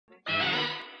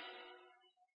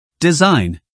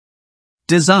Design.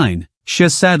 Design.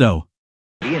 Shiseido.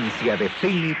 Ciencia de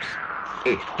Philips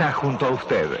está junto a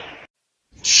usted.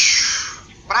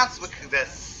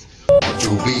 To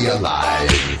be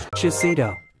alive.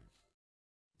 Shiseido.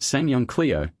 Sanyong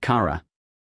Clio, Kara.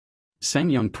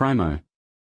 Sanyong Primo.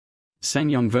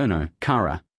 Sanyong Verno,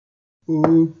 Kara.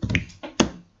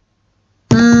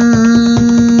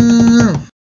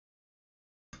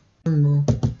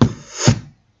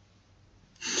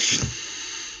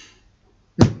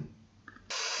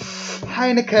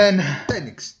 Heineken.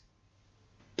 Thanks.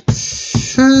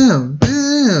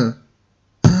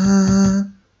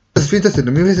 Las pintas de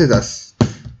 1000 pesetas.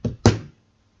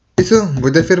 Eso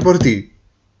voy a hacer por ti.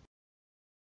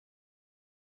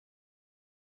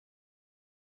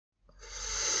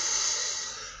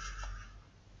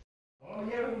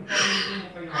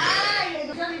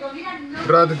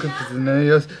 Rado que te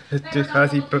tenés, te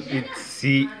has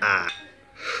hipoxia.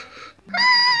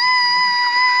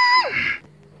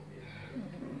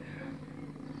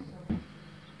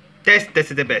 Test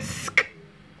de besk.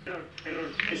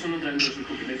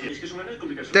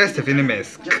 Test de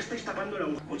besk.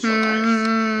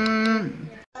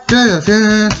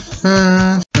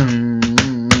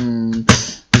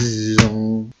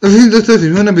 Esto es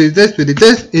una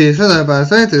test y eso da para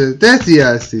hacer test y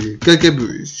así. Que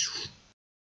bush.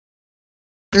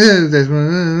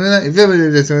 Y fiebre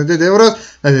de 70 euros.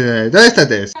 Esta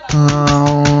test.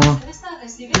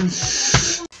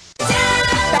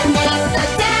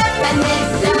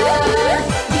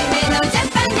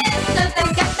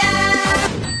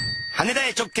 羽田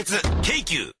へ直結京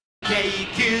急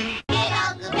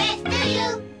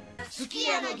すき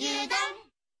家の牛丼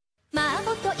マー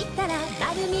ボと言ったら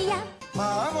丸みやマ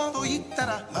ーボと言った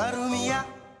ら丸みや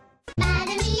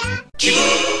丸みや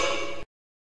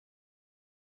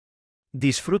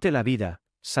Disfrute la vida,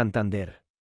 Santander.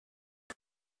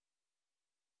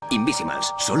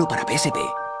 Invisimals, solo para PSP.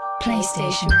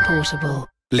 PlayStation Portable.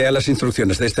 Lea las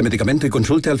instrucciones de este medicamento y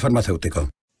consulte al farmacéutico.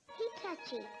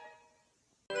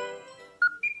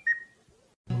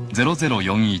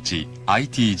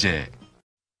 0041ITJ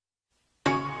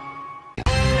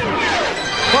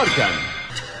Falcon.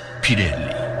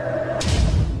 Pirelli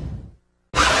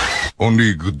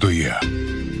Only good year.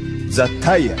 The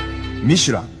Tire.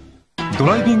 Michelin. ド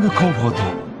ライビングコンフォート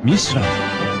ミシュラン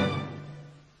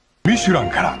ミシュラン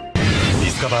からディ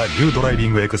スカバーニュードライビ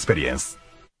ングエクスペリエンス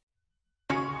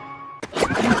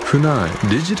Funai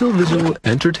Digital Visual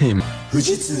Entertainment 富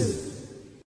士通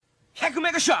100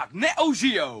メガショックネオ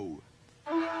ジオ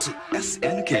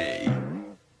SNK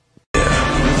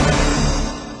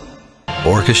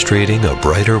Orchestrating a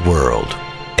brighter world.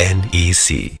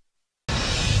 NEC.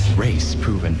 Race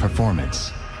proven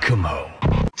performance Kumo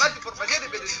Informazioni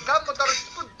per il campo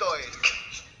Taros.it.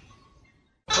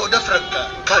 Zona Franca,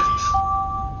 Cádiz.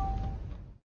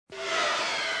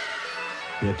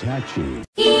 Hitachi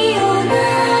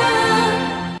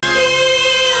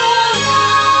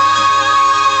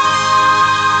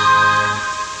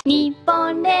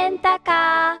Nippon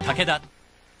Rent-A-Car Takeda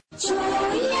Pio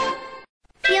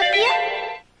pio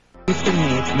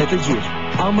Istëniet me të gjithë,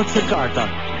 AMC Karta.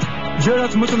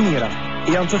 Gjërat më të mira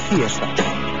janë të thjeshta.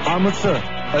 AMC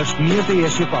është mirë të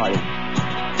jesh i pari.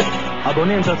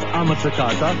 Abonentët AMC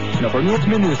Karta nëpërmjet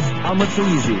menys AMC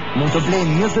Easy mund të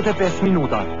blejnë 25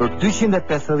 minuta për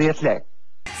 250 lekë.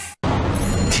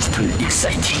 Digital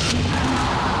exciting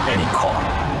Anycall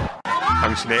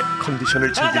당신의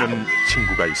컨디션을 챙기는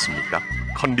친구가 있습니까?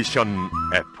 컨디션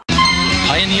앱.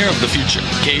 Pioneer of the future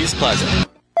Gaze Plaza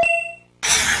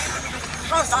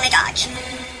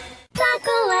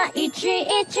Sakura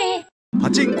 11 パ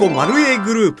チンコマルエイ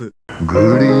グループ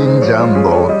グリーンジャン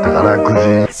ボ宝く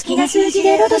じ好きな数字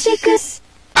でロト6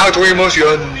 Auto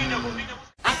Emotion.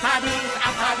 当たる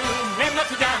年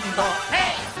末ジャンボ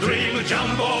ドリームジャ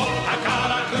ンボ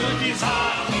宝くじ3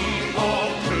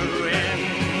億円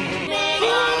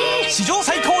史上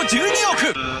最高12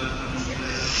億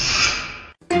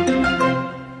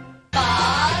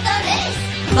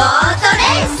ボートレースボートレ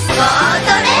ース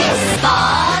ボー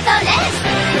トレース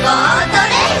ボート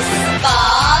レースボ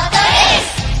ートレー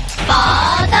スボー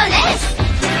トレース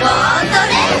ボート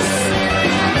レース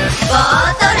ボー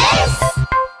トレース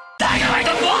ダイナマイ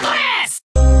トボートレース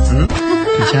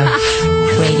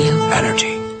Radio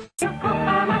Energy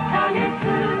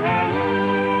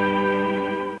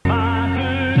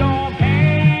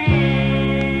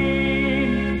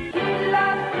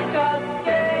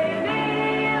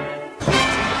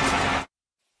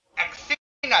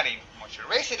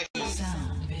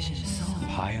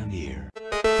Pioneer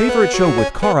Favorite show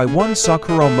with Karai 1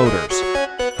 Sakura Motors.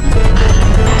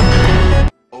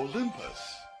 Olympus.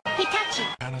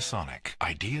 Panasonic.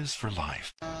 Ideas for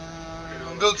life.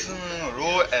 Milton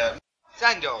Row.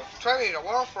 Daniel, try me a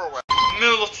waffle.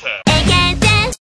 Milton.